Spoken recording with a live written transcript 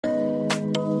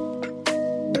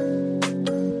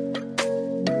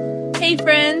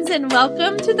friends, and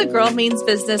welcome to the Girl Means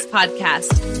Business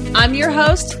podcast. I'm your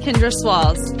host, Kendra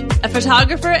Swalls, a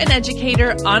photographer and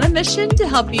educator on a mission to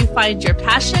help you find your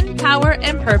passion, power,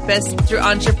 and purpose through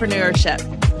entrepreneurship.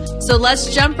 So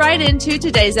let's jump right into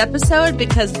today's episode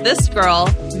because this girl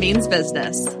means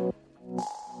business.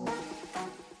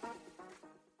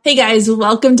 Hey guys,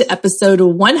 welcome to episode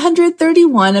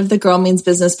 131 of the Girl Means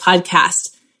Business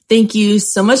podcast. Thank you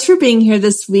so much for being here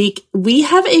this week. We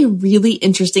have a really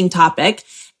interesting topic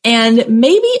and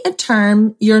maybe a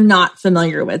term you're not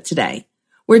familiar with today.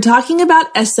 We're talking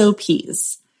about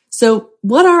SOPs. So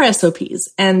what are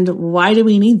SOPs and why do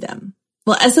we need them?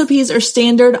 Well, SOPs are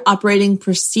standard operating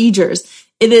procedures.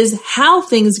 It is how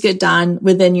things get done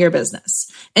within your business.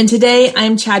 And today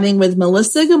I'm chatting with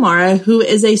Melissa Gamara, who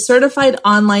is a certified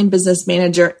online business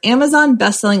manager, Amazon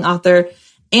bestselling author,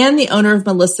 and the owner of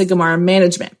Melissa Gamara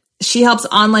Management. She helps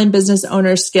online business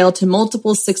owners scale to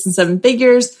multiple 6 and 7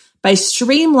 figures by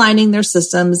streamlining their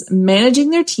systems, managing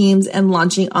their teams, and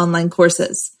launching online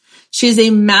courses. She is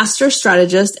a master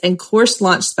strategist and course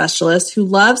launch specialist who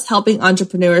loves helping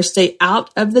entrepreneurs stay out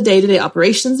of the day-to-day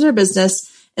operations of their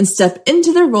business and step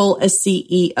into their role as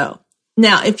CEO.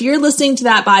 Now, if you're listening to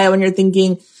that bio and you're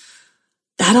thinking,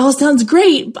 that all sounds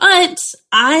great, but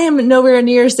I am nowhere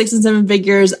near 6 and 7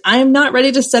 figures. I'm not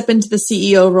ready to step into the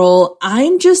CEO role.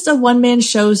 I'm just a one-man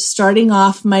show starting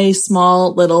off my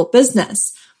small little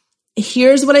business.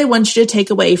 Here's what I want you to take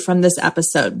away from this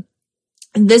episode.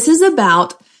 This is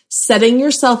about setting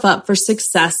yourself up for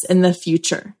success in the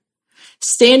future.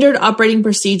 Standard operating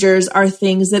procedures are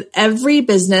things that every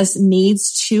business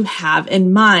needs to have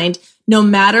in mind, no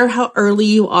matter how early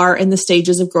you are in the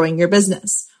stages of growing your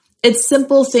business. It's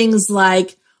simple things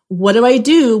like, what do I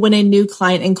do when a new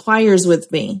client inquires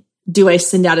with me? Do I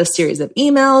send out a series of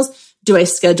emails? Do I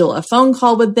schedule a phone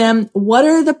call with them? What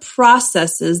are the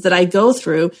processes that I go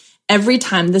through every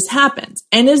time this happens?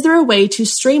 And is there a way to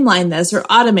streamline this or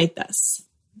automate this?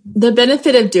 The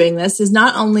benefit of doing this is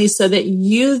not only so that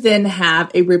you then have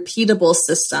a repeatable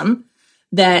system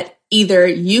that either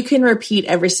you can repeat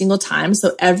every single time,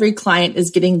 so every client is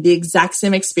getting the exact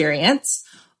same experience,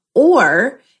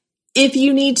 or if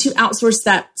you need to outsource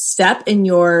that step in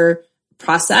your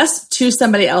process to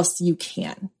somebody else, you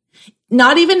can.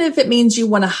 Not even if it means you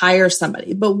want to hire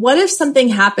somebody, but what if something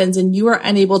happens and you are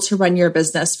unable to run your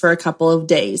business for a couple of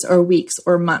days or weeks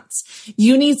or months?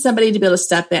 You need somebody to be able to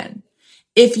step in.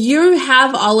 If you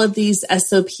have all of these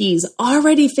SOPs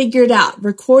already figured out,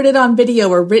 recorded on video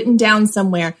or written down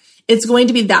somewhere, it's going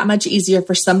to be that much easier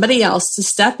for somebody else to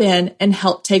step in and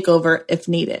help take over if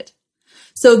needed.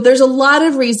 So there's a lot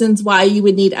of reasons why you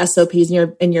would need SOPs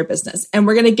in your business. And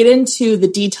we're going to get into the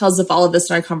details of all of this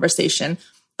in our conversation.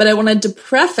 But I wanted to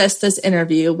preface this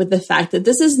interview with the fact that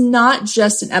this is not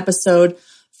just an episode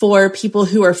for people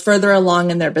who are further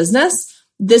along in their business.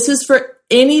 This is for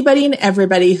anybody and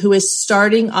everybody who is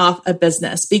starting off a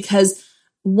business, because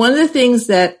one of the things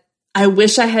that I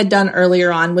wish I had done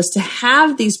earlier on was to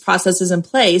have these processes in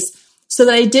place so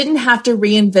that I didn't have to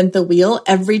reinvent the wheel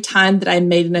every time that I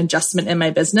made an adjustment in my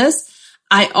business.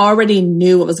 I already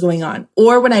knew what was going on.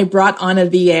 Or when I brought on a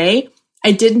VA,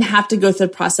 I didn't have to go through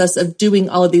the process of doing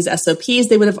all of these SOPs.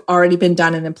 They would have already been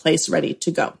done and in place, ready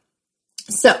to go.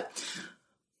 So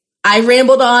I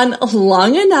rambled on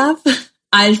long enough.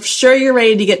 I'm sure you're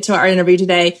ready to get to our interview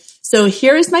today. So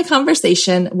here is my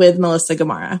conversation with Melissa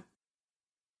Gamara.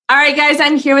 All right, guys,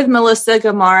 I'm here with Melissa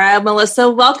Gamara. Melissa,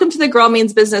 welcome to the Girl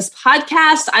Means Business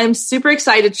podcast. I'm super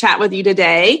excited to chat with you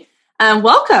today.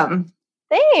 Welcome.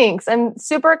 Thanks. I'm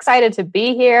super excited to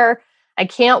be here. I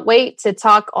can't wait to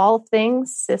talk all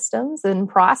things systems and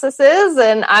processes,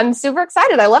 and I'm super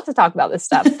excited. I love to talk about this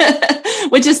stuff.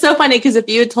 Which is so funny because if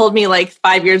you had told me like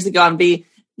 5 years ago I'd be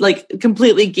like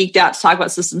completely geeked out to talk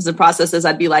about systems and processes,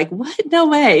 I'd be like, what? No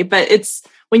way. But it's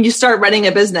when you start running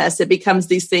a business, it becomes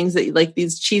these things that like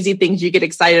these cheesy things you get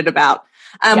excited about.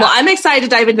 Well, I'm excited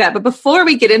to dive into that. But before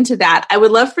we get into that, I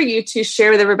would love for you to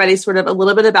share with everybody sort of a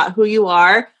little bit about who you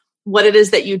are, what it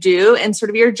is that you do, and sort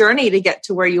of your journey to get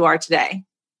to where you are today.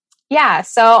 Yeah.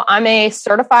 So I'm a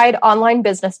certified online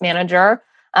business manager.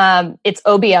 It's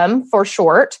OBM for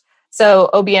short. So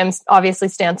OBM obviously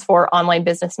stands for Online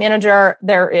Business Manager.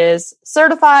 There is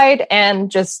certified and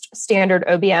just standard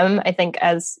OBM. I think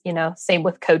as, you know, same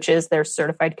with coaches, there's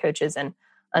certified coaches and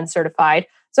uncertified.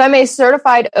 So I'm a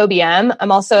certified OBM.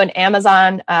 I'm also an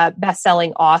Amazon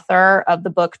bestselling author of the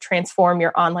book, Transform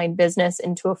Your Online Business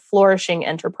into a Flourishing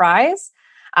Enterprise.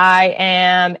 I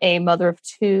am a mother of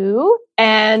 2,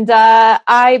 and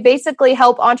I basically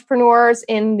help entrepreneurs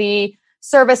in the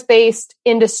service-based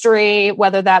industry,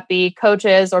 whether that be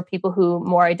coaches or people who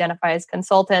more identify as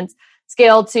consultants,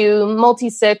 scale to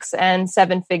multi-6 and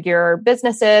 7-figure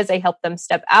businesses. I help them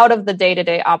step out of the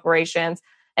day-to-day operations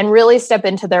and really step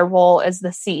into their role as the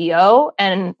CEO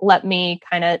and let me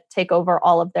kind of take over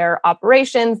all of their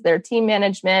operations, their team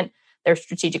management, their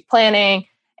strategic planning,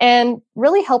 and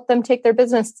really help them take their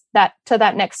business to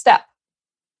that next step.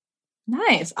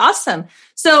 Nice. Awesome.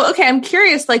 So, okay, I'm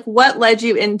curious, like what led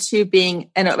you into being,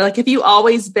 have you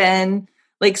always been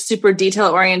like super detail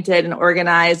oriented and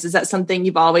organized? Is that something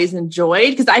you've always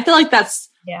enjoyed? Because I feel like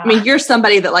you're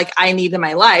somebody that like I need in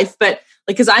my life, but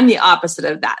like, because I'm the opposite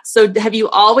of that. So have you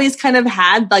always kind of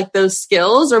had like those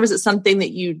skills, or was it something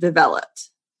that you developed?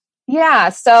 Yeah.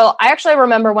 So I actually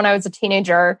remember when I was a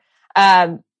teenager,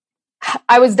 I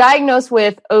was diagnosed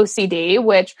with OCD,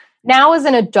 which now as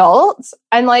an adult,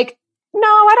 I'm like, no,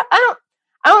 I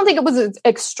don't think it was as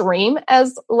extreme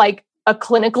as like a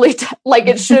clinically, like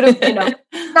it should have,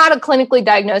 not a clinically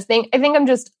diagnosed thing. I think I'm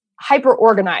just hyper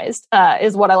organized,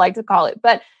 is what I like to call it.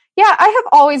 But yeah, I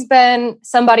have always been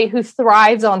somebody who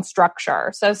thrives on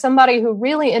structure. So somebody who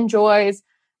really enjoys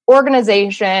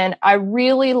organization. I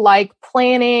really like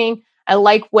planning. I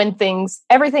like when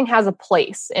everything has a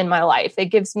place in my life. It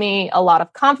gives me a lot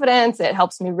of confidence. It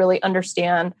helps me really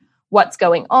understand what's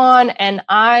going on. And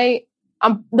I'm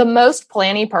the most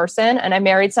planny person, and I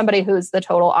married somebody who's the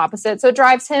total opposite. So it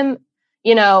drives him,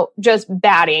 just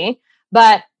batty.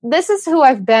 But this is who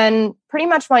I've been pretty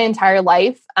much my entire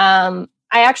life. I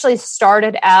actually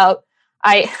started out,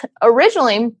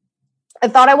 originally, I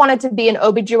thought I wanted to be an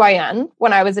OBGYN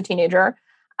when I was a teenager.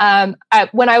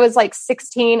 When I was like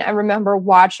 16, I remember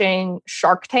watching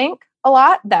Shark Tank a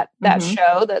lot, that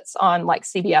show that's on like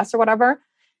CBS or whatever.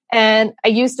 And I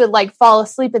used to like fall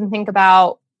asleep and think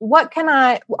about what can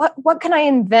I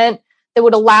invent that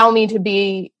would allow me to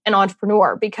be an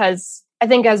entrepreneur? Because I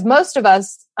think as most of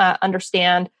us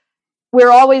understand,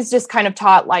 we're always just kind of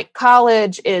taught like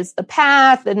college is the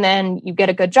path, and then you get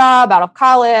a good job out of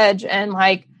college, and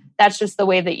like that's just the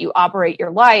way that you operate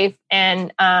your life.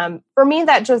 And for me,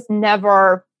 that just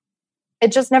never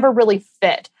really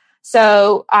fit.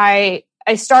 So I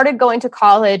started going to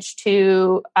college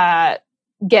to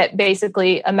get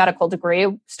basically a medical degree,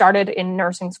 started in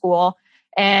nursing school.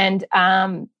 And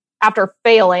after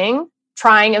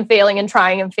trying and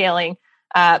failing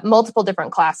multiple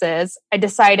different classes, I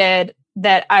decided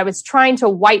that I was trying to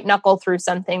white knuckle through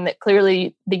something that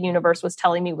clearly the universe was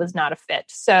telling me was not a fit.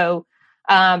 So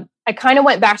I kind of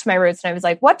went back to my roots and I was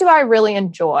like, what do I really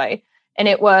enjoy? And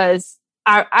it was,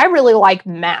 I really like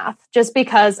math, just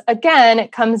because, again,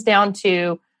 it comes down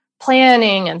to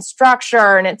planning and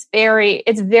structure, and it's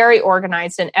very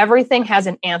organized and everything has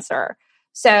an answer.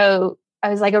 So I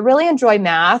was like, I really enjoy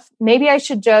math. Maybe I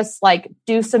should just like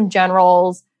do some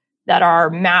generals that are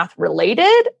math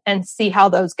related and see how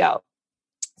those go.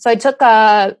 So I took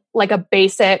a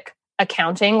basic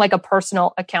accounting, like a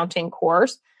personal accounting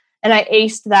course, and I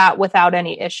aced that without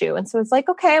any issue. And so it's like,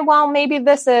 okay, well, maybe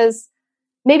this is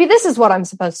what I'm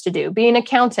supposed to do, be an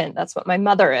accountant. That's what my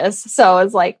mother is. So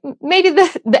it's like, maybe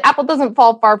the apple doesn't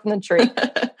fall far from the tree.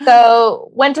 So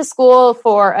went to school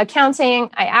for accounting.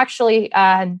 I actually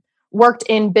worked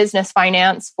in business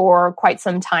finance for quite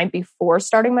some time before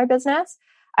starting my business.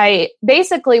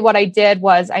 What I did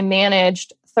was I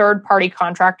managed third-party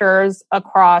contractors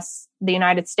across the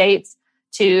United States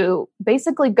to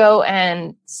basically go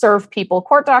and serve people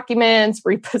court documents,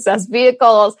 repossess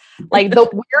vehicles, like the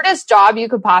weirdest job you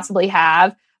could possibly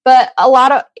have. But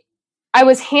I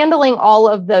was handling all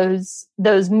of those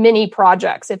mini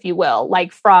projects, if you will,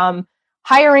 like from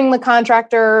hiring the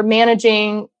contractor,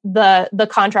 managing the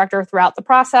contractor throughout the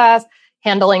process,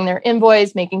 handling their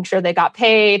invoice, making sure they got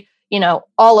paid,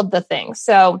 all of the things.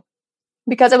 So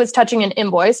because I was touching an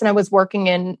invoice and I was working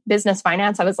in business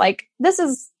finance, I was like,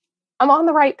 I'm on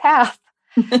the right path.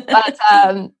 But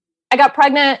I got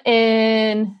pregnant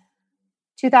in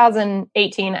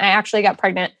 2018. I actually got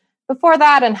pregnant before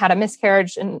that and had a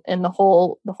miscarriage in the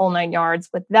whole 9 yards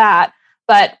with that.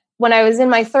 But when I was in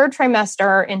my third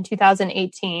trimester in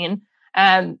 2018,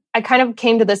 I kind of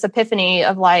came to this epiphany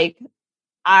of like,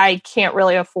 I can't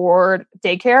really afford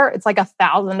daycare. It's like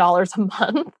 $1,000 a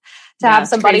month to have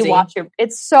somebody watch you.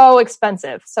 It's so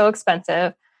expensive.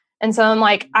 And so I'm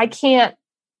like, I can't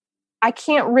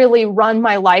really run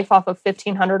my life off of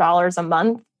 $1,500 a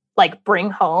month, like bring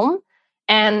home.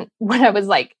 And when I was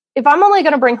like, if I'm only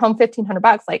going to bring home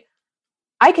 $1,500, like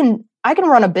I can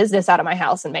run a business out of my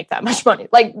house and make that much money.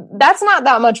 Like that's not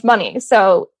that much money.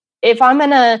 So if I'm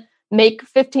going to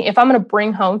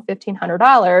bring home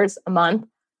 $1,500 a month,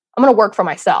 I'm going to work for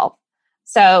myself.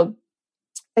 So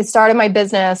I started my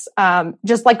business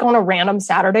just like on a random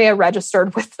Saturday. I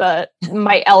registered with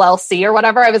my LLC or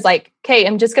whatever. I was like, okay,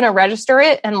 I'm just going to register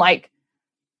it. And like,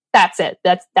 that's it.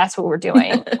 That's what we're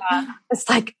doing. It's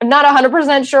like, I'm not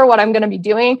 100% sure what I'm going to be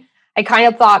doing. I kind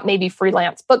of thought maybe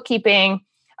freelance bookkeeping.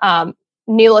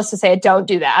 Needless to say, I don't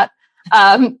do that.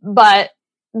 But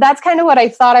that's kind of what I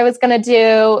thought I was going to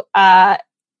do. I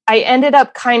ended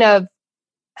up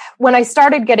when I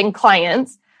started getting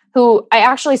clients, who I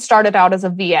actually started out as a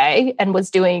VA and was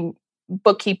doing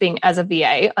bookkeeping as a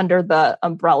VA under the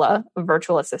umbrella of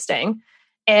virtual assisting.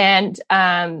 And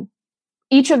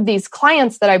each of these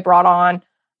clients that I brought on,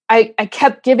 I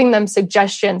kept giving them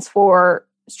suggestions for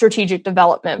strategic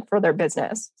development for their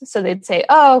business. So they'd say,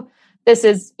 oh, this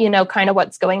is, kind of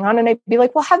what's going on. And I'd be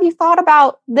like, well, have you thought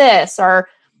about this? Or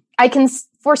I can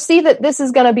foresee that this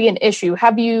is going to be an issue.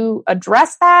 Have you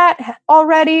addressed that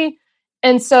already?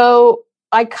 And so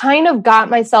I kind of got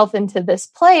myself into this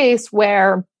place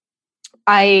where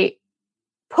I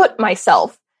put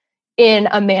myself in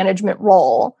a management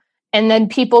role, and then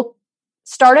people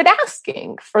started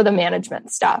asking for the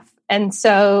management stuff. And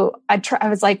so I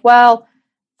was like, well,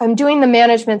 if I'm doing the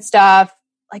management stuff,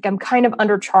 like I'm kind of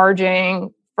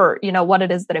undercharging for, what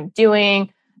it is that I'm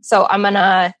doing. So I'm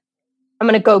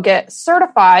going to go get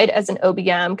certified as an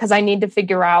OBM because I need to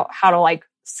figure out how to like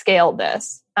scale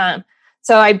this.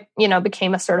 So I,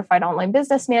 became a certified online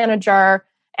business manager,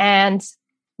 and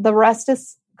the rest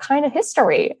is kind of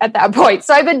history at that point.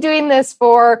 So I've been doing this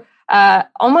for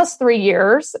almost 3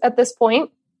 years at this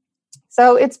point.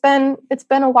 So it's been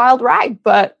a wild ride,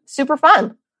 but super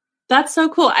fun. That's so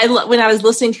cool. When I was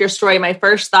listening to your story, my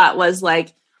first thought was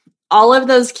like all of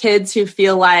those kids who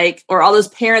feel like, or all those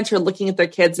parents who are looking at their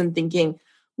kids and thinking,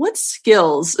 what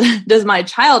skills does my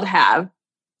child have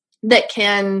that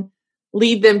can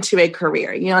lead them to a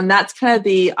career? And that's kind of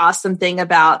the awesome thing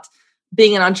about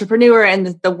being an entrepreneur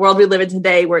and the world we live in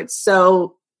today, where it's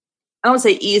so, I don't want to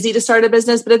say easy to start a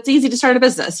business, but it's easy to start a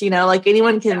business. Like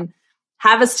anyone can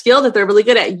have a skill that they're really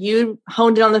good at. You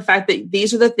honed in on the fact that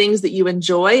these are the things that you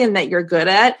enjoy and that you're good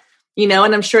at, and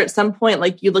I'm sure at some point,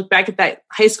 like you look back at that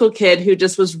high school kid who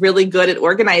just was really good at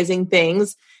organizing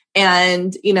things.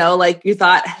 And, like you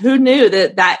thought, who knew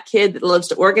that kid that loves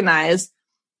to organize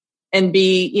and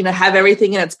be, have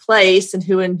everything in its place and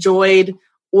who enjoyed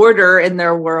order in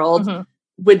their world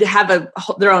would have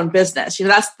their own business.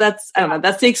 That's, I don't know,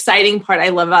 that's the exciting part I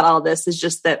love about all this, is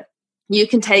just that you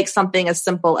can take something as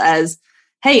simple as,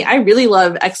 hey, I really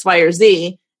love X, Y, or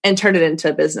Z, and turn it into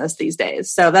a business these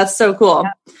days. So that's so cool.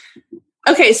 Yeah.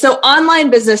 Okay. So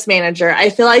online business manager, I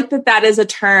feel like that is a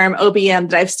term, OBM,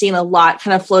 that I've seen a lot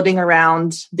kind of floating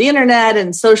around the internet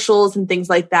and socials and things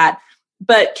like that.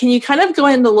 But can you kind of go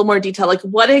into a little more detail? Like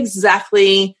what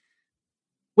exactly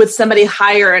would somebody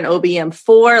hire an OBM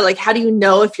for? Like, how do you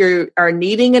know if you are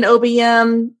needing an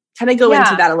OBM? Kind of go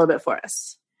into that a little bit for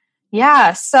us.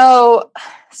 Yeah. So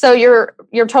you're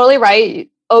totally right.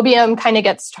 OBM kind of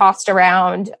gets tossed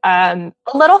around a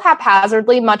little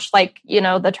haphazardly, much like,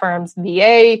 the terms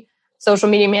VA, social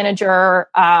media manager,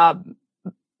 all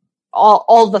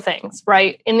the things,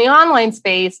 right? In the online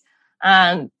space,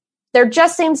 there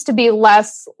just seems to be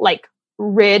less like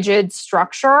rigid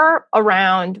structure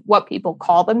around what people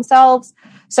call themselves.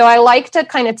 So I like to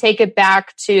kind of take it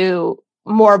back to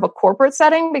more of a corporate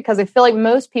setting, because I feel like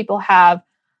most people have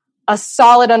a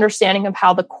solid understanding of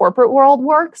how the corporate world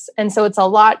works. And so it's a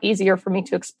lot easier for me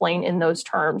to explain in those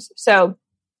terms. So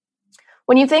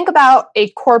when you think about a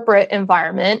corporate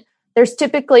environment, there's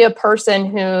typically a person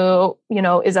who,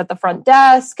 is at the front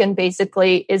desk and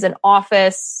basically is an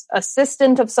office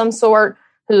assistant of some sort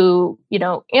who,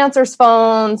 answers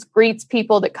phones, greets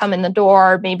people that come in the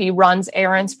door, maybe runs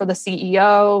errands for the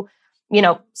CEO,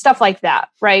 stuff like that,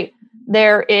 right?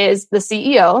 There is the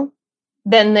CEO.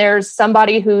 Then there's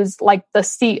somebody who's like the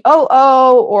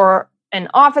COO or an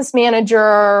office manager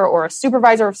or a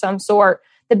supervisor of some sort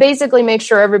that basically makes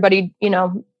sure everybody,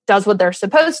 does what they're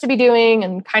supposed to be doing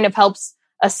and kind of helps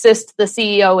assist the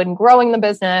CEO in growing the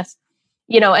business,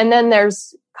 and then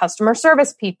there's customer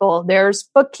service people, there's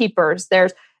bookkeepers,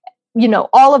 there's,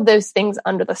 all of those things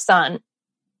under the sun.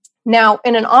 Now,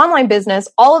 in an online business,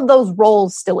 all of those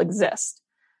roles still exist.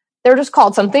 They're just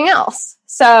called something else.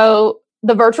 So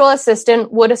the virtual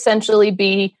assistant would essentially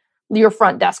be your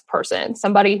front desk person,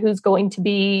 somebody who's going to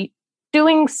be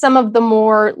doing some of the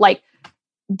more like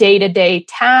day-to-day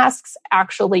tasks,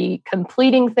 actually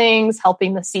completing things,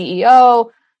 helping the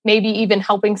CEO, maybe even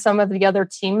helping some of the other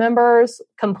team members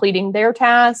completing their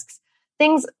tasks,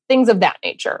 things of that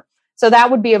nature. So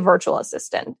that would be a virtual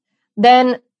assistant.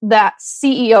 Then that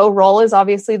CEO role is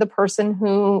obviously the person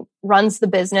who runs the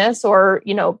business, or,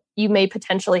 you may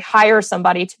potentially hire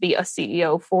somebody to be a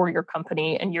CEO for your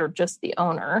company and you're just the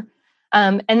owner.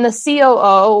 And the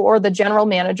COO or the general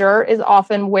manager is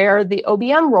often where the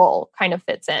OBM role kind of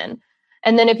fits in.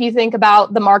 And then if you think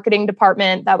about the marketing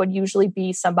department, that would usually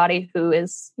be somebody who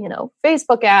is,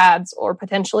 Facebook ads or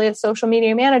potentially a social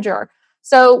media manager.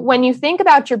 So when you think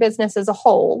about your business as a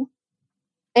whole,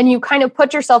 and you kind of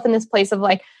put yourself in this place of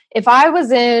like, if I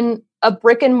was in a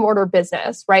brick and mortar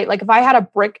business, right? Like if I had a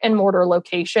brick and mortar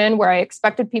location where I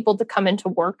expected people to come into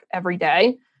work every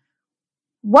day,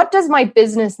 what does my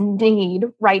business need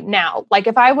right now? Like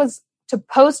if I was to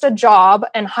post a job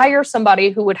and hire somebody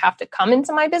who would have to come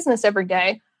into my business every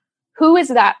day, who is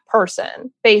that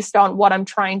person based on what I'm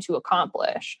trying to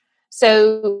accomplish?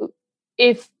 So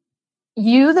if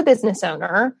you, the business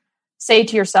owner, say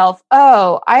to yourself,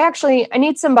 oh, I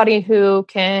need somebody who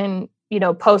can,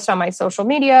 post on my social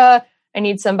media. I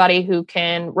need somebody who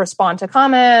can respond to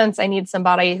comments. I need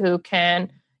somebody who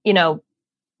can,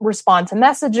 respond to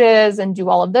messages and do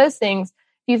all of those things.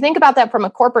 If you think about that from a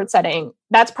corporate setting,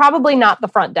 that's probably not the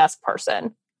front desk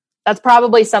person. That's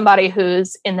probably somebody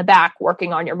who's in the back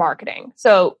working on your marketing.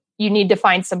 So you need to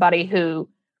find somebody who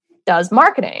does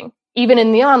marketing. Even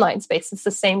in the online space, it's the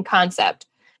same concept.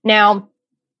 Now,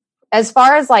 as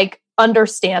far as like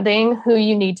understanding who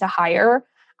you need to hire,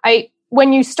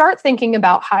 when you start thinking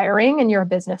about hiring and you're a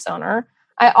business owner,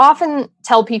 I often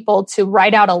tell people to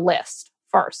write out a list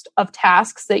first of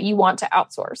tasks that you want to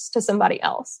outsource to somebody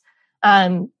else.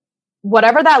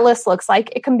 Whatever that list looks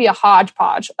like, it can be a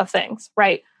hodgepodge of things,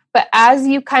 right? But as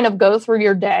you kind of go through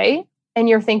your day and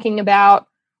you're thinking about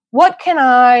what can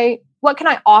I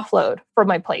offload from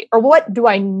my plate, or what do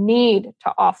I need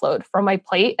to offload from my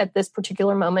plate at this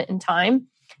particular moment in time,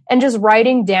 and just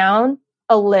writing down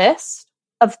a list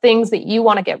of things that you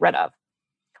want to get rid of.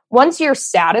 Once you're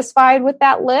satisfied with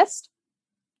that list,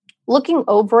 looking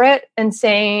over it and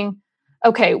saying,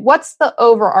 okay, what's the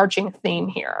overarching theme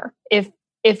here?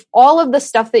 If all of the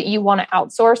stuff that you want to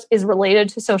outsource is related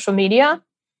to social media,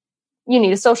 you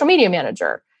need a social media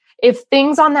manager. If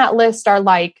things on that list are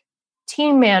like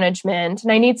team management,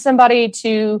 and I need somebody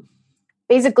to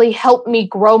basically help me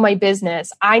grow my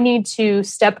business, I need to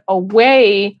step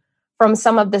away from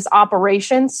some of this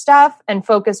operations stuff and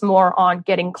focus more on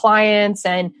getting clients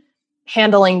and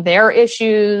handling their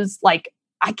issues. Like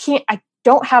I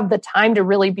don't have the time to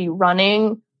really be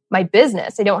running my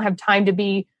business. I don't have time to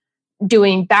be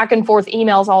doing back and forth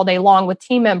emails all day long with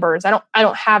team members. I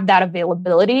don't have that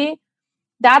availability.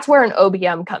 That's where an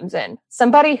OBM comes in.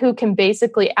 Somebody who can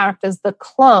basically act as the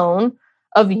clone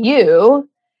of you,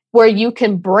 where you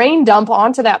can brain dump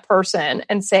onto that person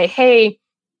and say, hey,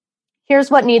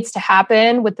 here's what needs to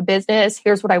happen with the business.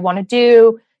 Here's what I want to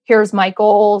do. Here's my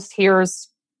goals. Here's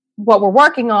what we're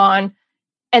working on.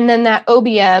 And then that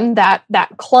OBM,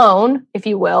 that clone, if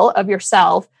you will, of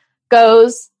yourself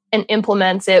goes and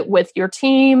implements it with your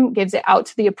team, gives it out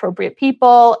to the appropriate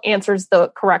people, answers the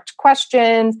correct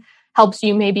questions, helps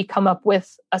you maybe come up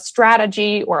with a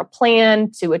strategy or a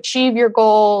plan to achieve your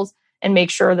goals, and make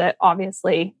sure that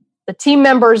obviously the team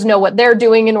members know what they're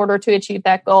doing in order to achieve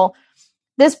that goal.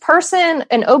 This person,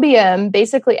 an OBM,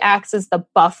 basically acts as the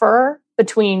buffer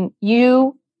between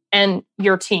you and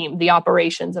your team, the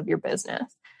operations of your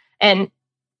business. And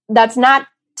that's not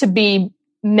to be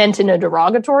meant in a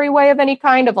derogatory way of any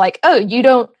kind of like, oh, you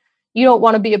don't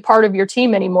want to be a part of your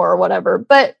team anymore or whatever.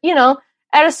 But,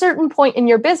 at a certain point in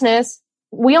your business,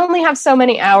 we only have so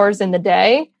many hours in the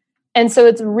day. And so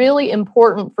it's really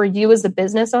important for you as a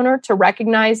business owner to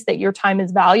recognize that your time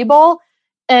is valuable,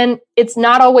 and it's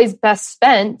not always best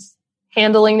spent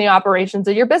handling the operations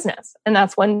of your business. And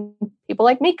that's when people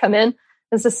like me come in.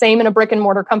 It's the same in a brick and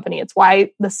mortar company. It's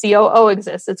why the COO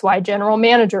exists. It's why general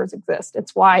managers exist.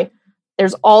 It's why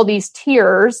there's all these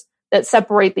tiers that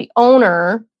separate the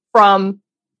owner from,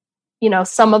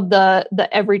 some of the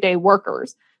everyday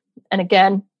workers. And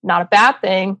again, not a bad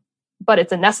thing, but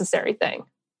it's a necessary thing.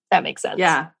 That makes sense.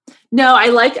 Yeah. No, I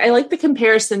like the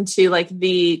comparison to like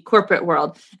the corporate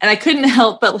world. And I couldn't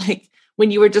help but like when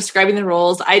you were describing the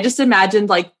roles, I just imagined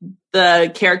like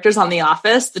the characters on The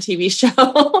Office, the TV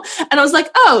show. And I was like,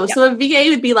 oh, yeah. So a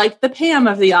VA would be like the Pam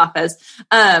of The Office.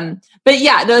 But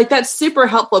yeah, like that's super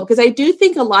helpful, because I do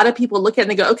think a lot of people look at it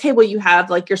and they go, okay, well, you have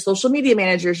like your social media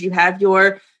managers, you have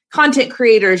your content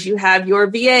creators, you have your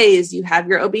VAs, you have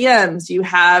your OBMs, you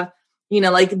have,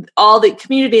 like all the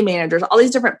community managers, all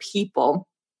these different people.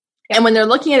 And when they're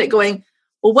looking at it going,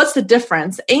 well, what's the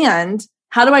difference? And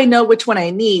how do I know which one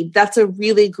I need? That's a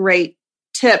really great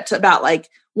tip about like,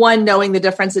 one, knowing the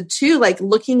difference, and two, like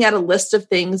looking at a list of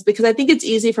things, because I think it's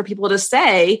easy for people to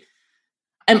say,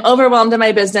 I'm overwhelmed in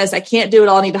my business. I can't do it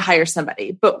all. I need to hire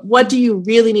somebody. But what do you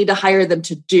really need to hire them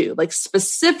to do? Like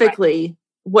specifically,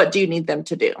 what do you need them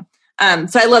to do?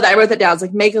 So I love that. I wrote that down. It's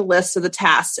like, make a list of the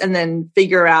tasks and then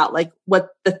figure out like what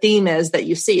the theme is that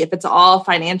you see. If it's all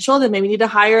financial, then maybe you need to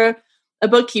hire a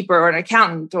bookkeeper or an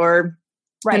accountant or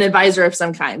an advisor of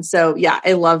some kind. So yeah,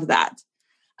 I love that.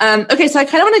 Okay. So I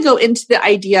kind of want to go into the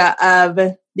idea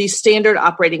of these standard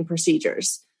operating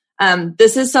procedures.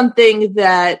 This is something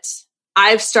that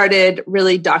I've started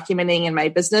really documenting in my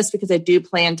business because I do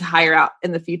plan to hire out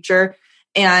in the future.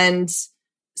 And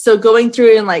so going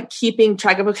through and like keeping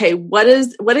track of, okay, what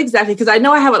exactly, because I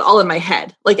know I have it all in my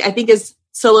head. Like I think as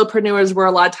solopreneurs, we're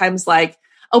a lot of times like,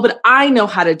 oh, but I know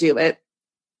how to do it.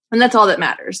 And that's all that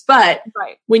matters. But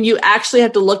when you actually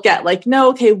have to look at like, no,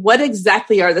 okay, what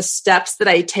exactly are the steps that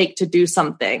I take to do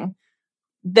something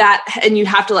that, and you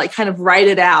have to like kind of write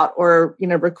it out or,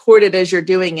 record it as you're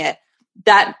doing it,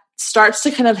 that starts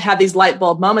to kind of have these light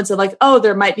bulb moments of like, oh,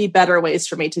 there might be better ways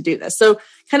for me to do this. So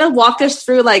kind of walk us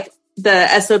through like the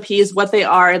SOPs, what they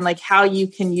are, and like how you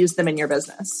can use them in your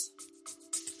business.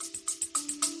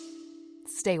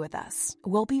 Stay with us.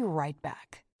 We'll be right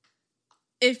back.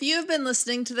 If you've been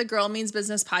listening to the Girl Means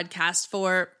Business podcast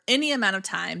for any amount of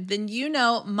time, then you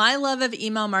know my love of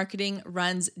email marketing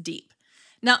runs deep.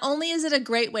 Not only is it a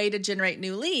great way to generate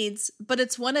new leads, but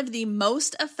it's one of the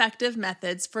most effective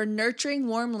methods for nurturing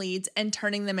warm leads and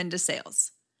turning them into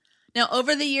sales. Now,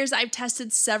 over the years, I've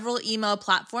tested several email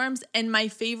platforms, and my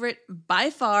favorite by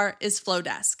far is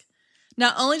Flowdesk.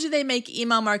 Not only do they make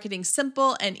email marketing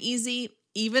simple and easy,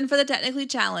 even for the technically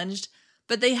challenged,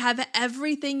 but they have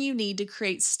everything you need to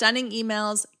create stunning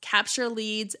emails, capture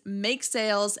leads, make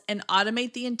sales, and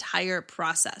automate the entire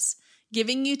process,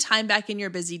 giving you time back in your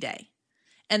busy day.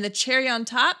 And the cherry on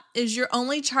top is you're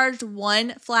only charged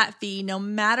one flat fee no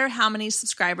matter how many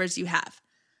subscribers you have.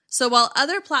 So while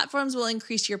other platforms will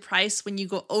increase your price when you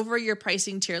go over your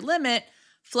pricing tier limit,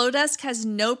 Flowdesk has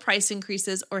no price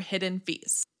increases or hidden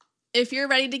fees. If you're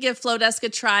ready to give Flowdesk a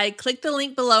try, click the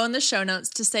link below in the show notes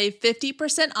to save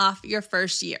 50% off your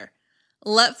first year.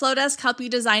 Let Flowdesk help you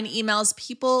design emails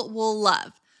people will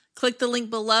love. Click the link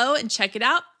below and check it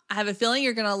out. I have a feeling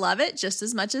you're going to love it just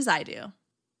as much as I do.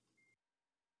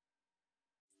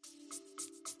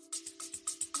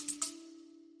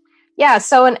 Yeah,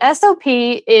 so an SOP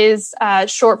is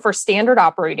short for standard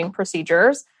operating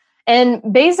procedures. And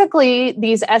basically,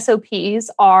 these SOPs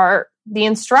are the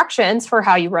instructions for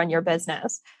how you run your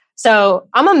business. So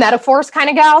I'm a metaphors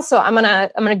kind of gal, so I'm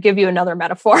gonna give you another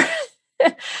metaphor.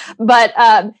 But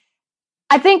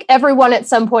I think everyone at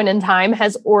some point in time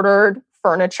has ordered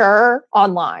furniture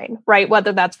online, right?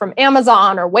 Whether that's from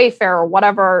Amazon or Wayfair or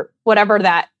whatever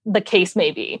that the case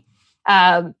may be.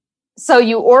 So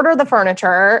you order the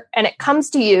furniture and it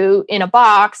comes to you in a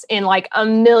box in like a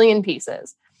million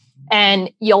pieces.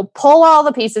 And you'll pull all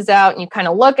the pieces out and you kind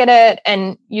of look at it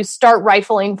and you start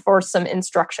rifling for some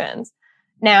instructions.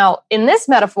 Now, in this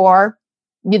metaphor,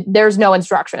 there's no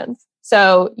instructions.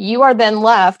 So you are then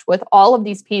left with all of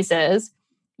these pieces.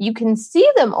 You can see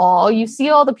them all. You see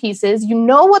all the pieces. You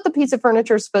know what the piece of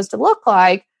furniture is supposed to look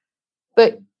like,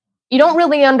 but you don't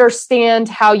really understand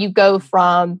how you go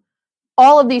from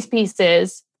all of these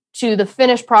pieces to the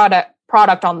finished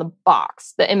product on the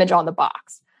box, the image on the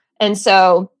box. And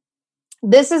so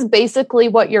this is basically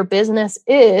what your business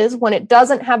is when it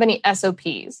doesn't have any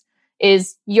SOPs,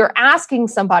 is you're asking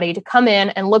somebody to come in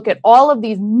and look at all of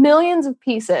these millions of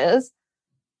pieces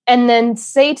and then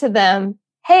say to them,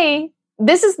 hey,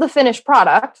 this is the finished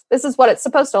product. This is what it's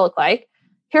supposed to look like.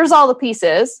 Here's all the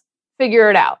pieces. Figure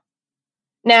it out.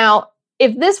 Now,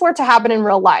 if this were to happen in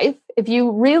real life, if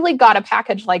you really got a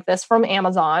package like this from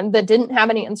Amazon that didn't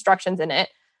have any instructions in it,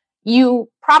 you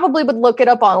probably would look it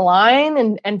up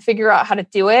online and figure out how to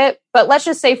do it. But let's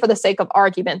just say for the sake of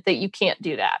argument that you can't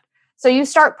do that. So you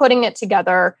start putting it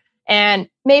together and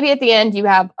maybe at the end you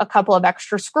have a couple of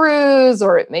extra screws,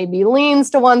 or it maybe leans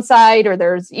to one side, or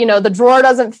there's, the drawer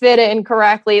doesn't fit in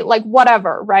correctly, like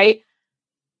whatever, right?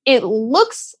 It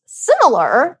looks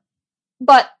similar,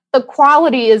 but the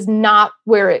quality is not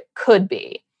where it could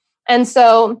be. And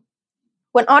so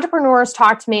when entrepreneurs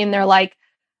talk to me and they're like,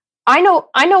 I know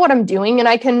what I'm doing and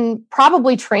I can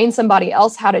probably train somebody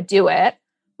else how to do it. I'm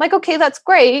like, okay, that's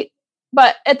great.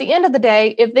 But at the end of the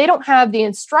day, if they don't have the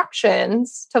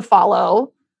instructions to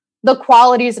follow, the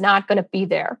quality is not going to be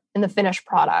there in the finished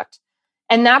product.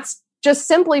 And that's just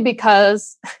simply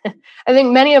because I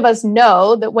think many of us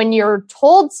know that when you're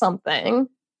told something,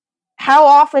 how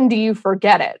often do you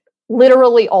forget it?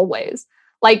 Literally always.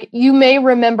 Like you may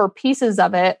remember pieces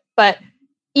of it, but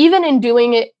even in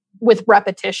doing it with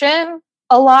repetition,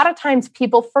 a lot of times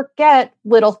people forget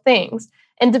little things.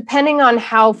 And depending on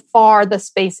how far the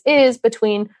space is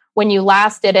between when you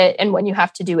last did it and when you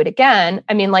have to do it again,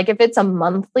 I mean, like if it's a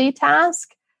monthly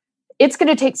task, it's going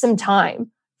to take some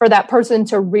time for that person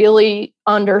to really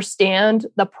understand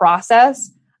the process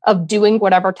of doing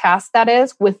whatever task that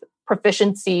is with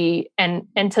proficiency and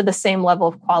to the same level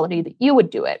of quality that you would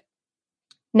do it.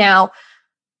 Now,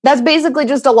 that's basically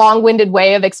just a long-winded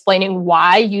way of explaining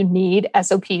why you need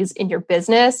SOPs in your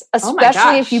business,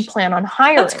 especially if you plan on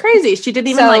hiring. That's crazy. She didn't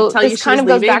even like tell you she was leaving or quitting. This kind of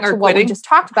goes back to what we just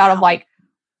talked about of like,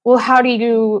 well, how do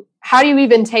you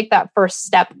even take that first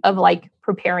step of like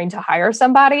preparing to hire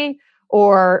somebody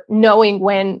or knowing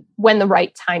when the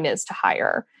right time is to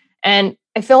hire? And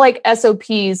I feel like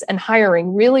SOPs and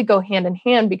hiring really go hand in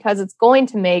hand because it's going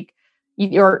to make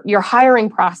your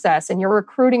hiring process and your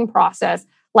recruiting process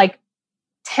like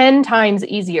 10 times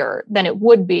easier than it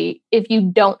would be if you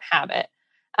don't have it.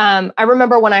 I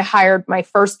remember when I hired my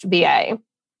first VA,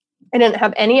 I didn't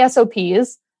have any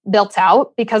SOPs built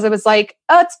out because it was like,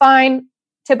 oh, it's fine.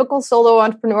 Typical solo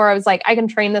entrepreneur. I was like, I can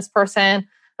train this person.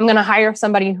 I'm going to hire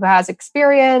somebody who has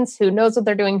experience, who knows what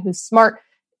they're doing, who's smart.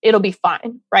 It'll be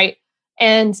fine. Right.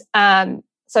 And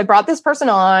so I brought this person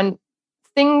on.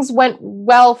 Things went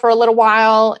well for a little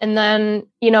while. And then,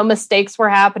 mistakes were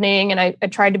happening and I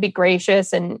tried to be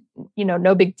gracious and,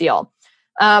 no big deal.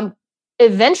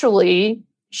 Eventually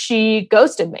she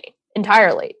ghosted me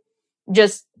entirely.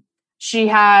 Just, she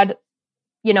had,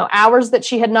 hours that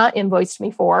she had not invoiced me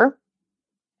for.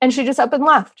 And she just up and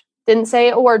left. Didn't say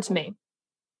a word to me.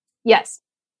 Yes.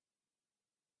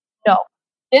 No.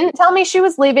 Didn't tell me she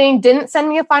was leaving. Didn't send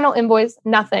me a final invoice.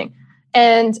 Nothing.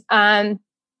 And,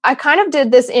 I kind of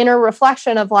did this inner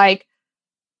reflection of like,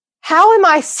 how am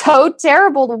I so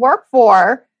terrible to work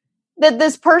for that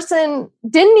this person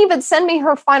didn't even send me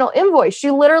her final invoice? She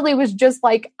literally was just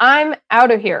like, I'm out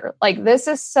of here. Like, this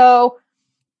is so,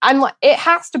 it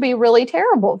has to be really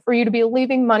terrible for you to be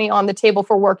leaving money on the table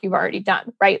for work you've already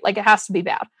done, right? Like it has to be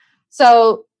bad.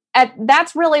 So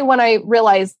that's really when I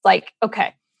realized like,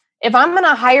 okay, if I'm going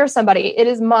to hire somebody, it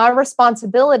is my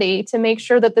responsibility to make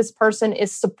sure that this person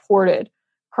is supported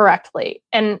correctly.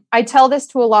 And I tell this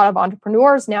to a lot of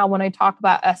entrepreneurs now when I talk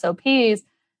about SOPs.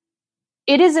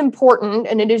 It is important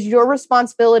and it is your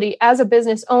responsibility as a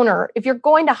business owner. If you're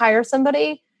going to hire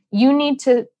somebody, you need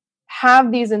to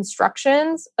have these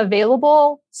instructions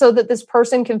available so that this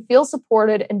person can feel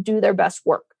supported and do their best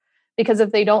work. Because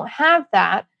if they don't have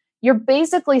that, you're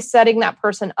basically setting that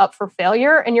person up for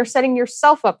failure and you're setting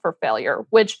yourself up for failure,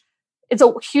 which it's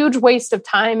a huge waste of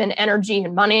time and energy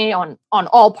and money on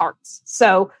all parts.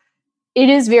 So it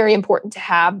is very important to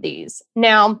have these.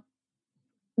 Now,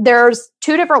 there's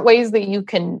two different ways that you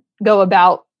can go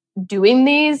about doing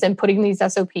these and putting these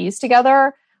SOPs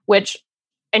together, which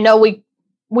I know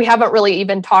we haven't really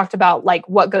even talked about like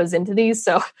what goes into these.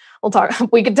 So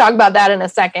we could talk about that in a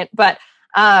second. But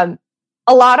a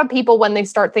lot of people, when they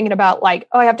start thinking about like,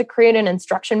 oh, I have to create an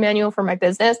instruction manual for my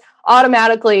business,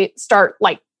 automatically start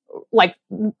like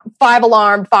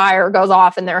 5-alarm fire goes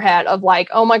off in their head of like,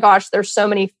 oh my gosh, there's so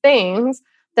many things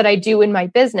that I do in my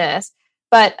business.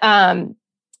 But I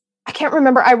can't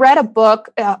remember. I read a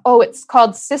book. It's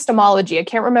called Systemology. I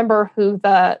can't remember who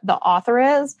the author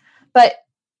is, but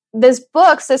this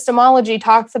book, Systemology,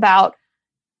 talks about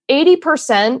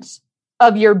 80%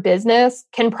 of your business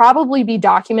can probably be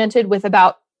documented with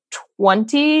about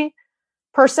 20%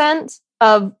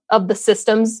 of the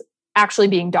systems actually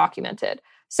being documented.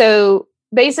 So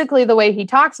basically the way he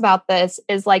talks about this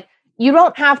is like, you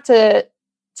don't have to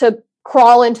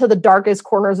crawl into the darkest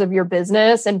corners of your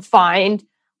business and find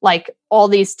like all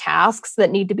these tasks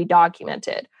that need to be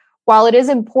documented. While it is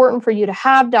important for you to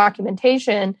have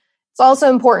documentation, it's also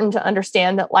important to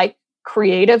understand that like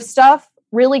creative stuff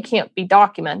really can't be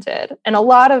documented. And a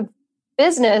lot of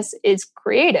business is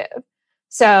creative.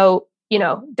 So,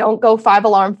 don't go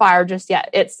 5-alarm fire just yet.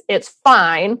 It's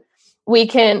fine.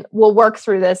 We'll work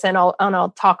through this and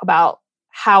I'll talk about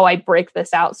how I break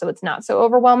this out so it's not so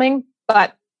overwhelming.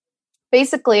 But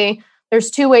basically, there's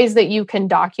two ways that you can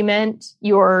document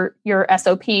your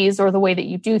SOPs or the way that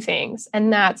you do things.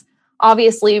 And that's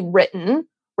obviously written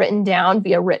down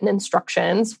via written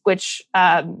instructions, which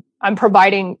I'm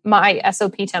providing my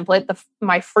SOP template,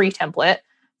 my free template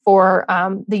for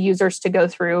the users to go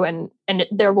through and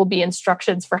there will be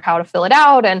instructions for how to fill it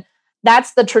out. And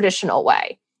that's the traditional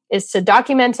way, is to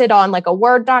document it on like a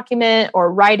Word document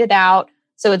or write it out.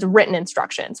 So it's written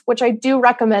instructions, which I do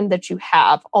recommend that you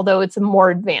have, although it's a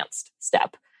more advanced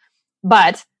step.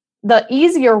 But the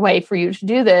easier way for you to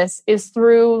do this is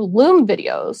through Loom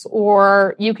videos,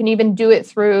 or you can even do it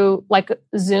through like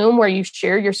Zoom, where you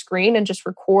share your screen and just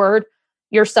record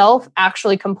yourself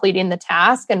actually completing the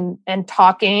task and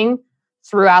talking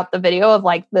throughout the video of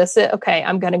like, okay,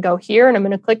 I'm going to go here and I'm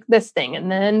going to click this thing.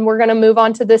 And then we're going to move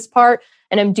on to this part.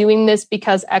 And I'm doing this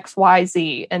because X, Y,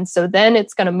 Z. And so then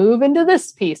it's going to move into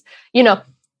this piece,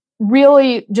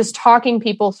 really just talking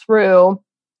people through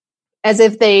as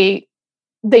if they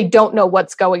don't know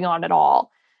what's going on at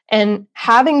all. And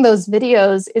having those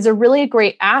videos is a really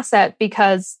great asset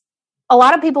because a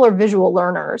lot of people are visual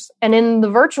learners. And in the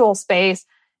virtual space,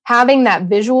 having that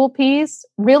visual piece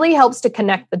really helps to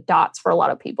connect the dots for a lot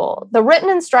of people. The written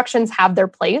instructions have their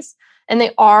place and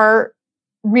they are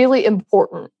really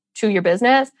important to your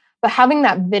business, but having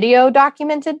that video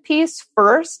documented piece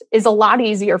first is a lot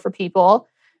easier for people.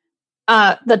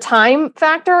 The time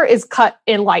factor is cut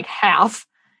in like half.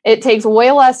 It takes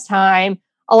way less time.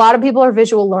 A lot of people are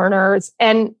visual learners.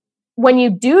 And when you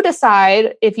do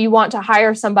decide if you want to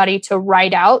hire somebody to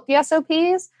write out the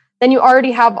SOPs, then you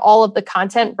already have all of the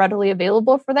content readily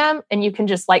available for them. And you can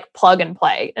just like plug and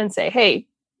play and say, hey,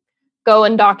 go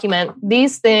and document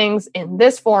these things in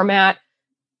this format.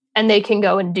 And they can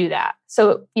go and do that.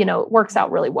 So, it works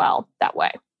out really well that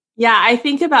way. Yeah, I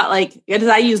think about like, because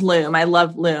I use Loom. I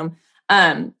love Loom.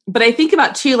 But I think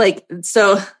about too, like,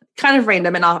 so kind of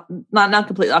random and not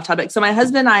completely off topic. So my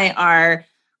husband and I are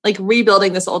like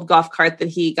rebuilding this old golf cart that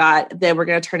he got that we're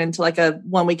going to turn into like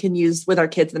one we can use with our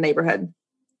kids in the neighborhood.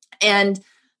 And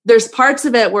there's parts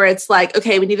of it where it's like,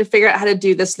 okay, we need to figure out how to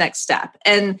do this next step.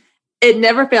 And it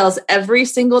never fails every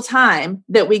single time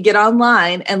that we get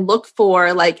online and look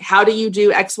for like, how do you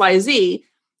do X, Y, Z?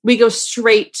 We go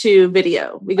straight to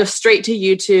video. We go straight to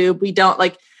YouTube. We don't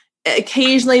like,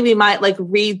 occasionally we might like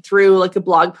read through like a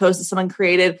blog post that someone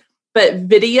created, but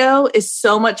video is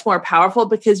so much more powerful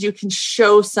because you can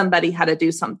show somebody how to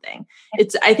do something.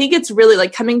 I think it's really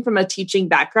like coming from a teaching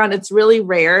background. It's really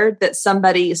rare that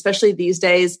somebody, especially these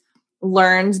days,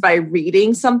 learns by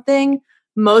reading something.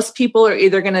 Most people are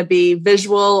either going to be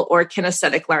visual or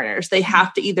kinesthetic learners. They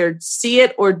have to either see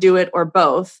it or do it or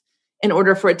both in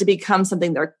order for it to become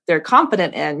something they're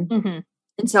confident in. Mm-hmm.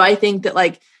 And so I think that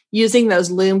like using those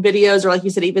Loom videos or like you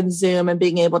said, even Zoom and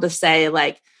being able to say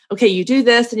like, okay, you do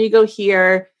this and you go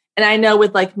here. And I know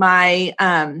with like my,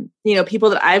 people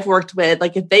that I've worked with,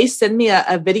 like if they send me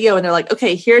a video and they're like,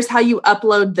 okay, here's how you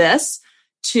upload this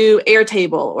to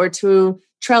Airtable or to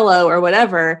Trello or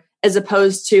whatever, as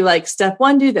opposed to like step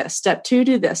 1, do this, step 2,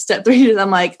 do this, step 3, do this.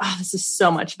 I'm like, oh, this is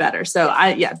so much better. So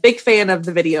big fan of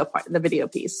the video part, the video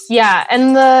piece. Yeah.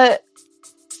 And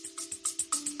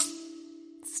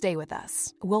Stay with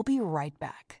us. We'll be right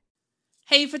back.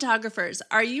 Hey, photographers,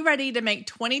 are you ready to make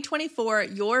 2024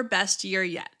 your best year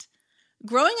yet?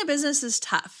 Growing a business is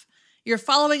tough. You're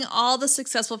following all the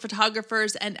successful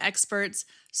photographers and experts,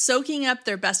 soaking up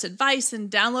their best advice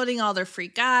and downloading all their free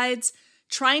guides,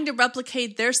 trying to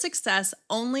replicate their success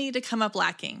only to come up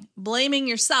lacking, blaming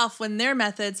yourself when their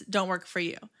methods don't work for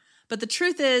you. But the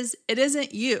truth is, it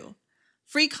isn't you.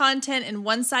 Free content and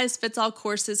one-size-fits-all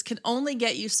courses can only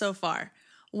get you so far.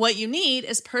 What you need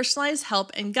is personalized help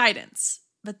and guidance,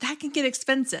 but that can get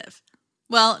expensive.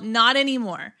 Well, not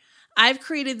anymore. I've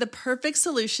created the perfect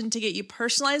solution to get you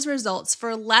personalized results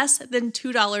for less than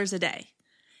 $2 a day.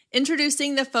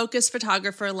 Introducing the Focus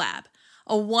Photographer Lab,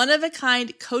 a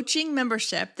one-of-a-kind coaching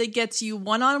membership that gets you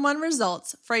one-on-one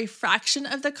results for a fraction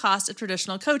of the cost of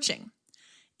traditional coaching.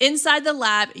 Inside the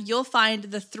lab, you'll find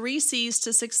the 3 C's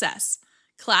to success: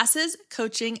 classes,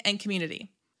 coaching, and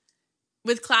community.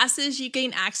 With classes, you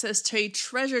gain access to a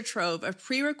treasure trove of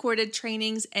pre-recorded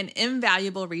trainings and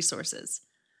invaluable resources.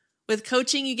 With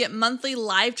coaching, you get monthly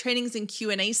live trainings and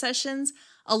Q&A sessions,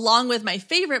 along with my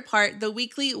favorite part, the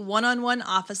weekly one-on-one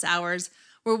office hours,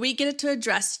 where we get to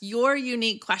address your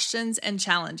unique questions and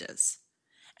challenges.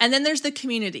 And then there's the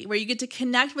community, where you get to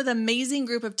connect with an amazing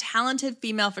group of talented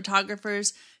female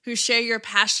photographers who share your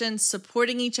passion,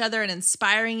 supporting each other and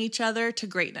inspiring each other to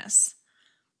greatness.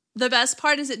 The best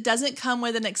part is it doesn't come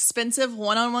with an expensive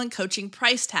one-on-one coaching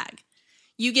price tag.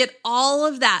 You get all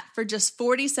of that for just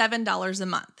 $47 a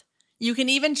month. You can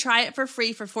even try it for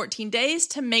free for 14 days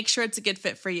to make sure it's a good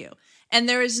fit for you. And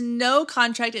there is no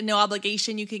contract and no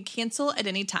obligation. You can cancel at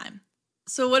any time.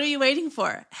 So what are you waiting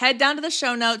for? Head down to the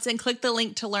show notes and click the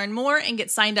link to learn more and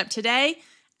get signed up today.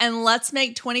 And let's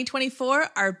make 2024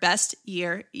 our best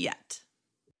year yet.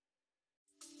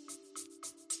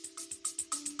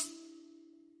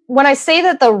 When I say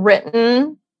that the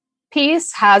written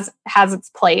piece has its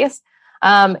place,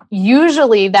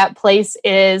 usually that place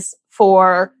is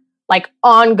for like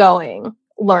ongoing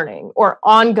learning or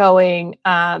ongoing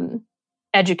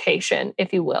education,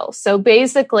 if you will. So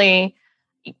basically,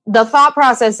 the thought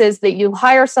process is that you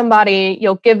hire somebody,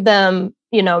 you'll give them,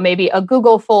 maybe a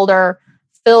Google folder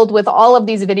filled with all of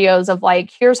these videos of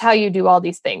like, here's how you do all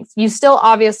these things. You still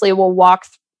obviously will walk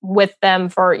with them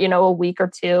for, a week or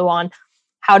two on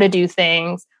how to do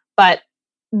things, but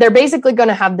they're basically going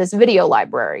to have this video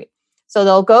library. So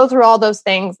they'll go through all those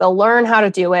things, they'll learn how to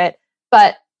do it.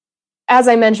 But as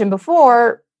I mentioned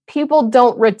before, people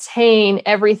don't retain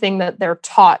everything that they're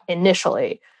taught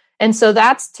initially. And so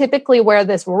that's typically where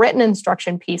this written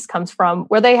instruction piece comes from,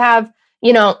 where they have,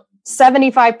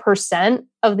 75%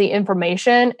 of the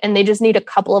information and they just need a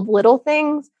couple of little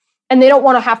things. And they don't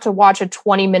want to have to watch a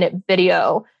 20-minute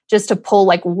video just to pull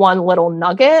like one little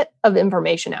nugget of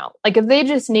information out. Like if they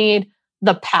just need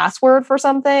the password for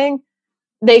something,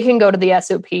 they can go to the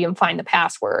SOP and find the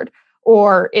password.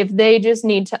 Or if they just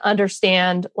need to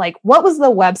understand, like, what was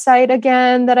the website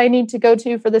again that I need to go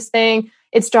to for this thing?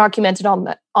 It's documented on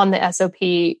the SOP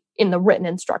in the written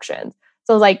instructions.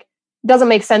 So like, it doesn't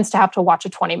make sense to have to watch a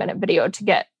 20-minute video to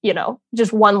get,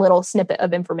 just one little snippet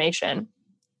of information.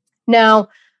 Now,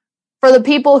 for the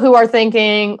people who are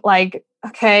thinking like,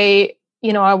 okay,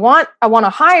 I want to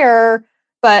hire,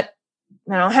 but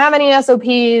I don't have any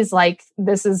SOPs. Like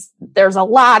there's a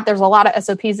lot of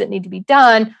SOPs that need to be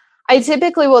done. I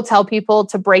typically will tell people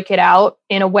to break it out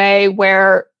in a way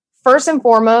where first and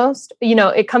foremost,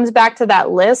 it comes back to that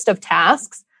list of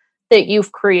tasks that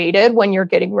you've created when you're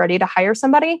getting ready to hire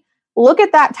somebody. Look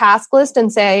at that task list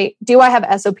and say, do I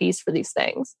have SOPs for these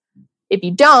things? If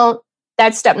you don't,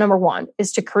 that's step number one,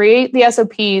 is to create the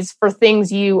SOPs for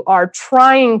things you are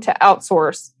trying to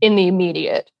outsource in the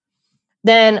immediate.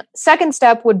 Then second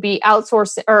step would be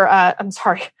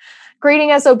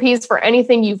creating SOPs for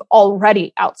anything you've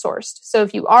already outsourced. So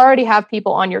if you already have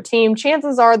people on your team,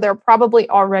 chances are they're probably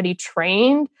already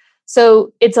trained.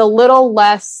 So it's a little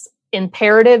less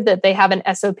imperative that they have an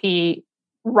SOP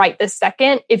right this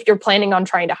second if you're planning on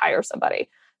trying to hire somebody.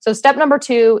 So step number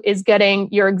 2 is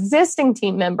getting your existing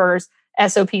team members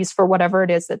SOPs for whatever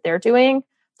it is that they're doing.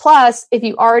 Plus, if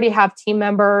you already have team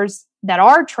members that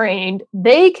are trained,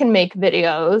 they can make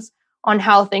videos on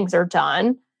how things are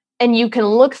done. And you can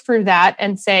look through that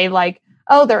and say like,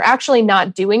 oh, they're actually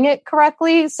not doing it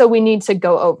correctly. So we need to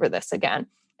go over this again.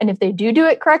 And if they do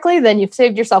it correctly, then you've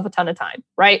saved yourself a ton of time,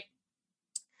 right?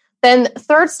 Then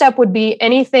third step would be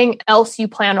anything else you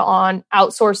plan on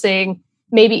outsourcing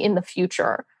maybe in the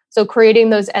future. So creating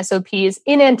those SOPs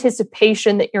in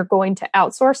anticipation that you're going to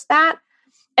outsource that.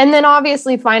 And then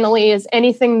obviously finally is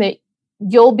anything that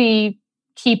you'll be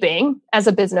keeping as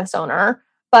a business owner.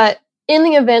 But in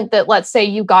the event that, let's say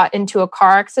you got into a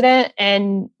car accident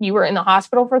and you were in the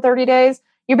hospital for 30 days,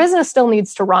 your business still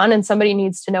needs to run and somebody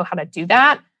needs to know how to do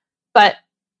that. But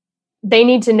they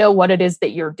need to know what it is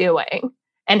that you're doing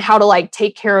and how to like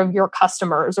take care of your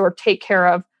customers or take care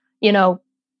of,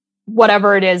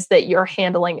 whatever it is that you're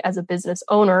handling as a business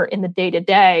owner in the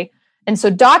day-to-day. And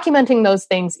so documenting those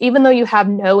things, even though you have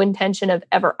no intention of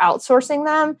ever outsourcing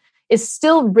them, is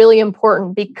still really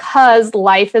important because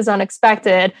life is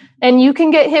unexpected and you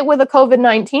can get hit with a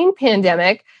COVID-19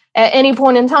 pandemic at any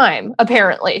point in time,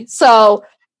 apparently. So,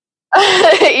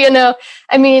 and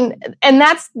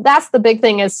that's the big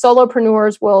thing is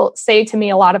solopreneurs will say to me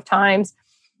a lot of times,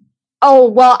 oh,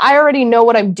 well, I already know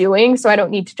what I'm doing, so I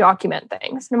don't need to document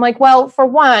things. And I'm like, well, for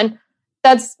one,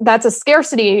 that's a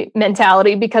scarcity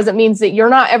mentality because it means that you're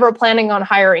not ever planning on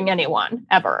hiring anyone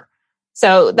ever.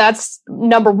 So that's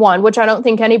number one, which I don't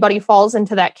think anybody falls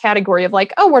into that category of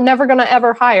like, oh, we're never going to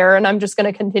ever hire. And I'm just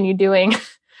going to continue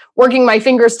working my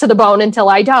fingers to the bone until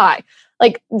I die.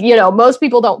 Like, most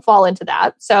people don't fall into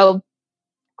that. So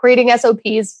creating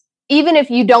SOPs, even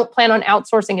if you don't plan on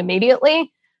outsourcing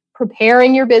immediately,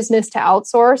 preparing your business to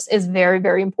outsource is very,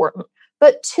 very important.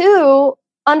 But 2,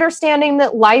 understanding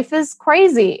that life is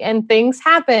crazy and things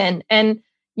happen and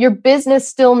your business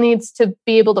still needs to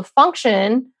be able to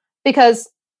function because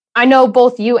I know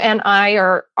both you and I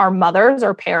are mothers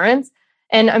or parents,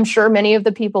 and I'm sure many of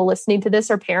the people listening to this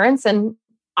are parents. And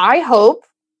I hope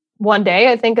one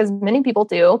day, I think as many people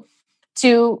do,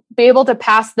 to be able to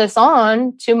pass this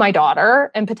on to my daughter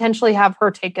and potentially have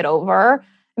her take it over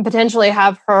and potentially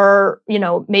have her,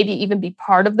 maybe even be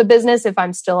part of the business if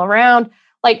I'm still around.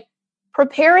 Like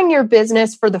preparing your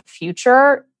business for the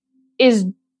future is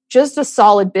just a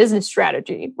solid business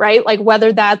strategy, right? Like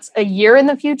whether that's a year in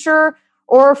the future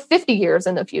or 50 years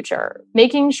in the future,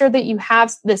 making sure that you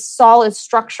have this solid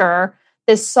structure,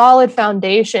 this solid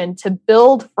foundation to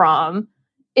build from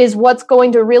is what's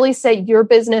going to really set your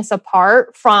business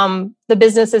apart from the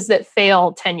businesses that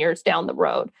fail 10 years down the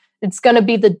road. It's going to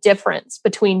be the difference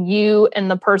between you and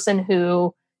the person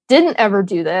who didn't ever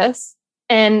do this.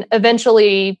 And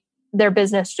eventually their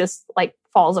business just like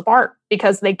falls apart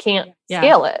because they can't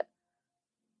scale it.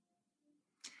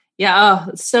 Yeah. Oh,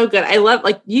 it's so good. I love,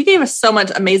 like, you gave us so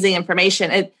much amazing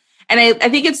information. And I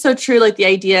think it's so true. Like the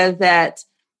idea that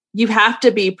you have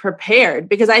to be prepared,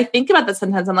 because I think about that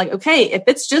sometimes. I'm like, okay, if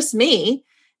it's just me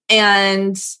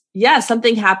and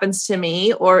something happens to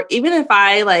me, or even if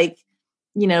I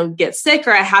get sick,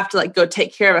 or I have to go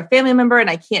take care of a family member and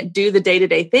I can't do the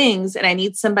day-to-day things, and I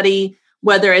need somebody,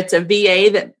 whether it's a VA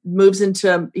that moves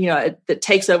into, that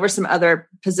takes over some other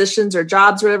positions or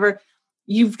jobs or whatever,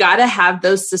 you've got to have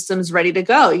those systems ready to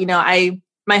go.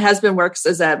 My husband works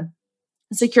as a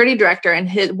security director,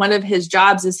 and one of his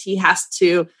jobs is he has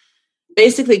to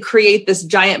basically create this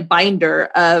giant binder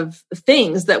of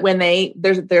things that when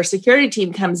their security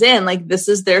team comes in, like, this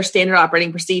is their standard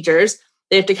operating procedures.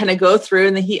 They have to kind of go through,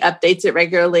 and then he updates it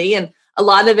regularly. And a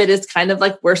lot of it is kind of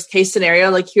like worst case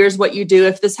scenario, like, here's what you do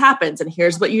if this happens, and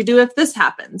here's what you do if this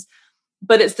happens.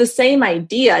 But it's the same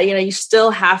idea. You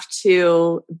still have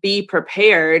to be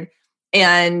prepared.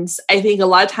 And I think a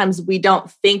lot of times we don't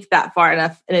think that far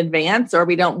enough in advance, or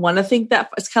we don't want to think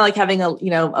that. It's kind of like having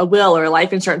a will or a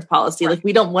life insurance policy. Like,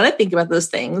 we don't want to think about those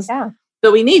things,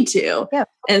 but we need to. Yeah.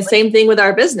 And same thing with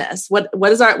our business.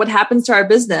 What happens to our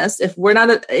business if we're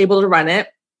not able to run it?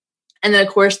 And then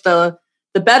of course the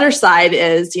better side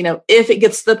is, if it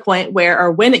gets to the point where,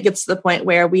 or when it gets to the point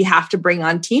where we have to bring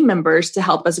on team members to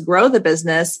help us grow the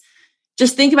business,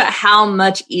 just think about how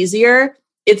much easier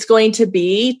it's going to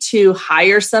be to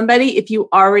hire somebody if you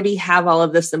already have all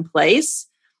of this in place.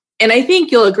 And I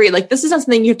think you'll agree, like, this is not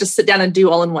something you have to sit down and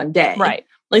do all in one day. Right.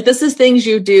 Like, this is things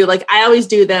you do. Like, I always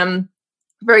do them.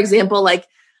 For example, like,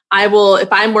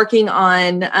 if I'm working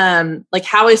on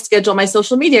how I schedule my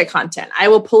social media content, I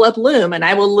will pull up Loom and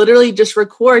I will literally just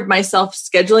record myself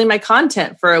scheduling my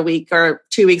content for a week or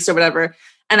 2 weeks or whatever.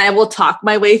 And I will talk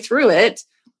my way through it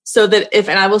and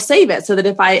I will save it so that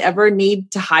if I ever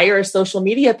need to hire a social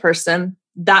media person,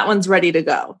 that one's ready to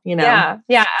go, Yeah.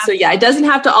 Yeah. So it doesn't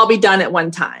have to all be done at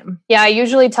one time. Yeah. I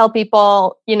usually tell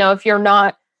people, if you're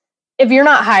not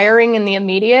hiring in the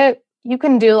immediate, you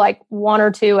can do like 1 or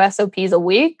 2 SOPs a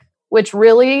week, which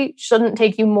really shouldn't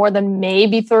take you more than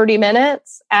maybe 30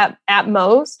 minutes at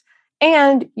most.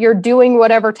 And you're doing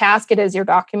whatever task it is you're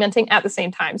documenting at the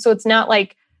same time. So it's not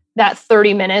like that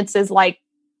 30 minutes is like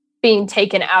being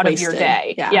taken out wasted of your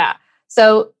day. Yeah.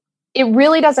 So it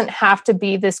really doesn't have to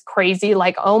be this crazy,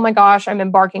 like, oh my gosh, I'm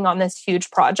embarking on this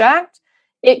huge project.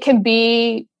 It can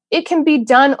be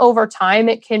done over time.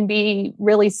 It can be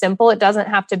really simple. It doesn't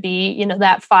have to be,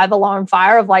 that 5-alarm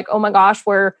fire of like, oh my gosh,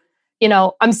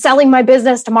 I'm selling my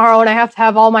business tomorrow and I have to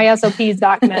have all my SOPs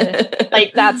documented.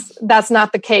 Like, that's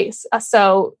not the case.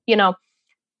 So,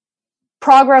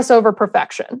 progress over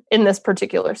perfection in this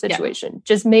particular situation. Yeah.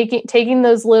 Just taking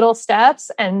those little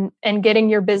steps and getting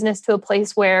your business to a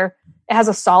place where it has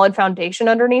a solid foundation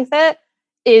underneath it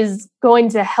is going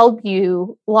to help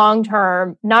you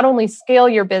long-term, not only scale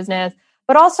your business,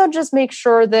 but also just make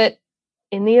sure that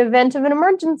in the event of an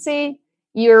emergency,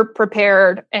 you're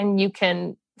prepared and you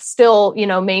can still,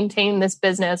 maintain this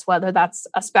business, whether that's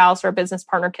a spouse or a business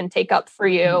partner can take up for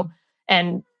you,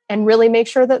 and really make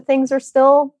sure that things are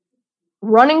still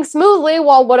running smoothly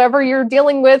while whatever you're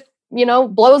dealing with,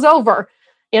 blows over,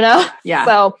 Yeah.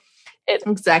 So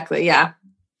exactly. Yeah.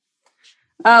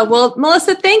 Well,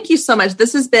 Melissa, thank you so much.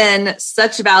 This has been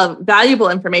such valuable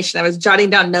information. I was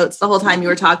jotting down notes the whole time you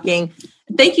were talking.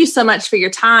 Thank you so much for your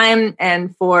time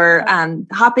and for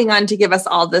hopping on to give us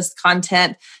all this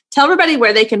content. Tell everybody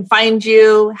where they can find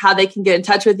you, how they can get in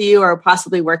touch with you or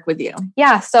possibly work with you.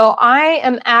 Yeah, so I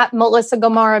am at Melissa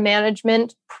Gamara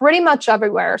Management pretty much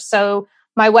everywhere. So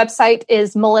my website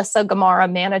is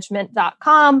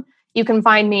melissagamaраmanagement.com. You can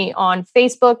find me on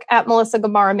Facebook at Melissa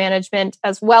Gamara Management,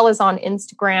 as well as on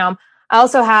Instagram. I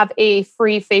also have a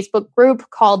free Facebook group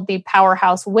called the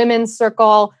Powerhouse Women's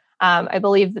Circle. I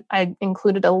believe I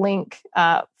included a link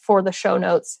for the show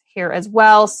notes here as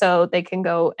well, so they can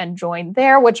go and join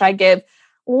there, which I give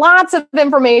lots of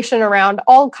information around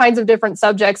all kinds of different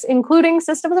subjects, including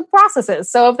systems and processes.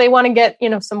 So if they want to get,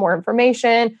 some more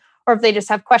information, or if they just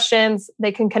have questions,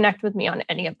 they can connect with me on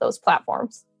any of those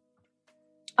platforms.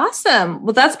 Awesome.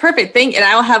 Well, that's perfect. And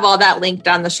I will have all that linked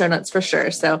on the show notes for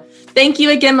sure. So thank you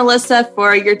again, Melissa,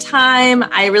 for your time.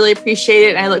 I really appreciate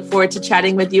it. And I look forward to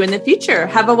chatting with you in the future.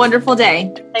 Have a wonderful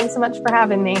day. Thanks so much for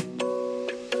having me.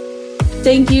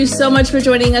 Thank you so much for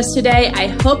joining us today. I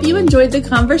hope you enjoyed the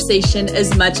conversation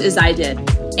as much as I did.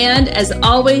 And as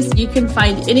always, you can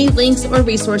find any links or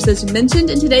resources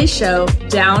mentioned in today's show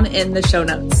down in the show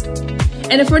notes.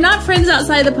 And if we're not friends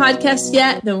outside the podcast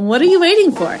yet, then what are you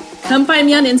waiting for? Come find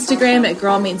me on Instagram at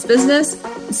Girl Means Business.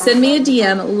 Send me a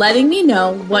DM letting me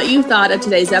know what you thought of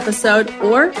today's episode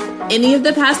or any of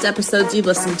the past episodes you've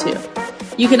listened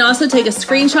to. You can also take a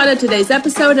screenshot of today's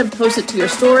episode and post it to your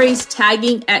stories,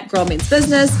 tagging at Girl Means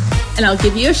Business, and I'll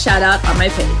give you a shout out on my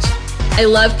page. I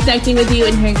love connecting with you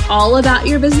and hearing all about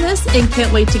your business and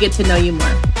can't wait to get to know you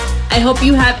more. I hope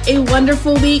you have a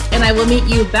wonderful week, and I will meet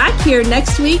you back here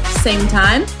next week, same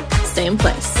time, same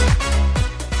place.